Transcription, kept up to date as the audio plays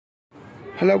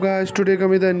Hello guys, today come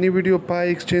with a new video. Pi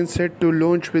exchange set to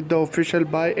launch with the official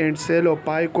buy and sell of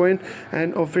Pi coin,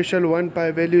 and official one Pi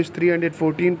value is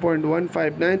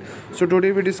 314.159. So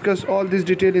today we discuss all this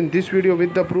detail in this video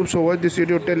with the proof, so watch this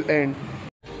video till end.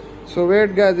 So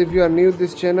wait guys, if you are new to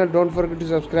this channel, don't forget to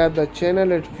subscribe the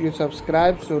channel. If you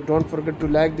subscribe, so don't forget to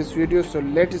like this video. So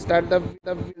let's start the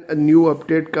a new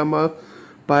update come up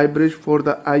Pi bridge for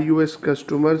the iOS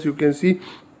customers. You can see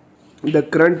the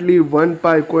currently one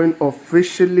Pi coin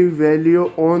officially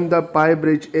value on the Pi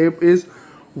bridge app is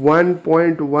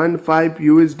 1.15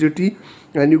 USDT,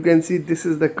 and you can see this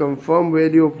is the confirmed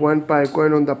value of one Pi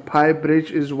coin on the Pi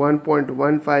bridge is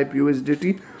 1.15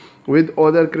 USDT. With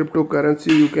other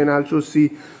cryptocurrency you can also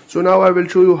see. So now I will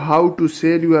show you how to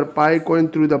sell your Pi coin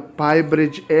through the Pi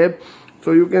bridge app.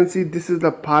 So you can see this is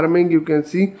the farming, you can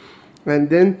see, and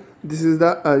then this is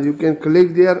the you can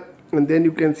click there, and then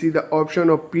you can see the option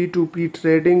of P2P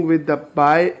trading with the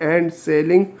buy and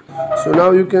selling. So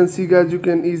now you can see guys, you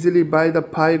can easily buy the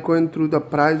Pi coin through the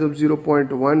price of 0.14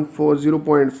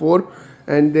 0.4,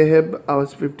 and they have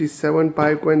 57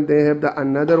 Pi coin. They have the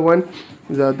another one,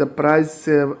 the price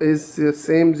is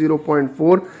same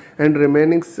 0.4, and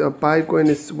remaining Pi coin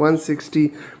is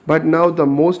 160. But now the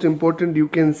most important, you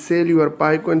can sell your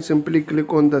Pi coin. Simply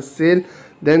click on the sale,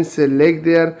 then select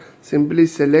there, simply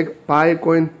select Pi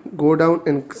coin, go down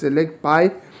and select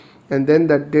Pi, and then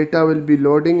the data will be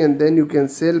loading, and then you can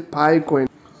sell Pi coin.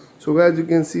 So guys, you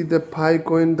can see the Pi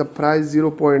coin, the price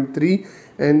 0.3,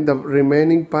 and the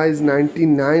remaining Pi is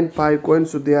 99 Pi coin.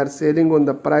 So they are selling on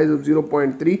the price of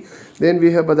 0.3. Then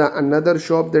we have another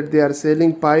shop that they are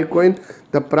selling Pi coin.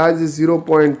 The price is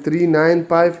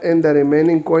 0.395, and the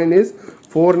remaining coin is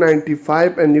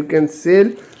 495, and you can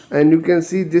sell. And you can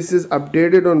see this is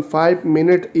updated on 5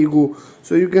 minutes ago.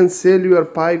 So you can sell your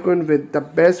Pi coin with the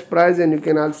best price, and you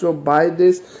can also buy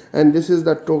this. And this is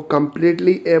the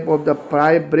completely app of the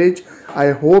Pi bridge. I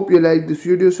hope you like this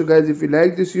video. So guys, if you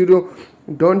like this video,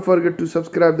 don't forget to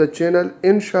subscribe the channel.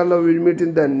 Inshallah we'll meet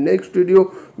in the next video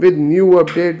with new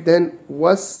update. Then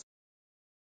was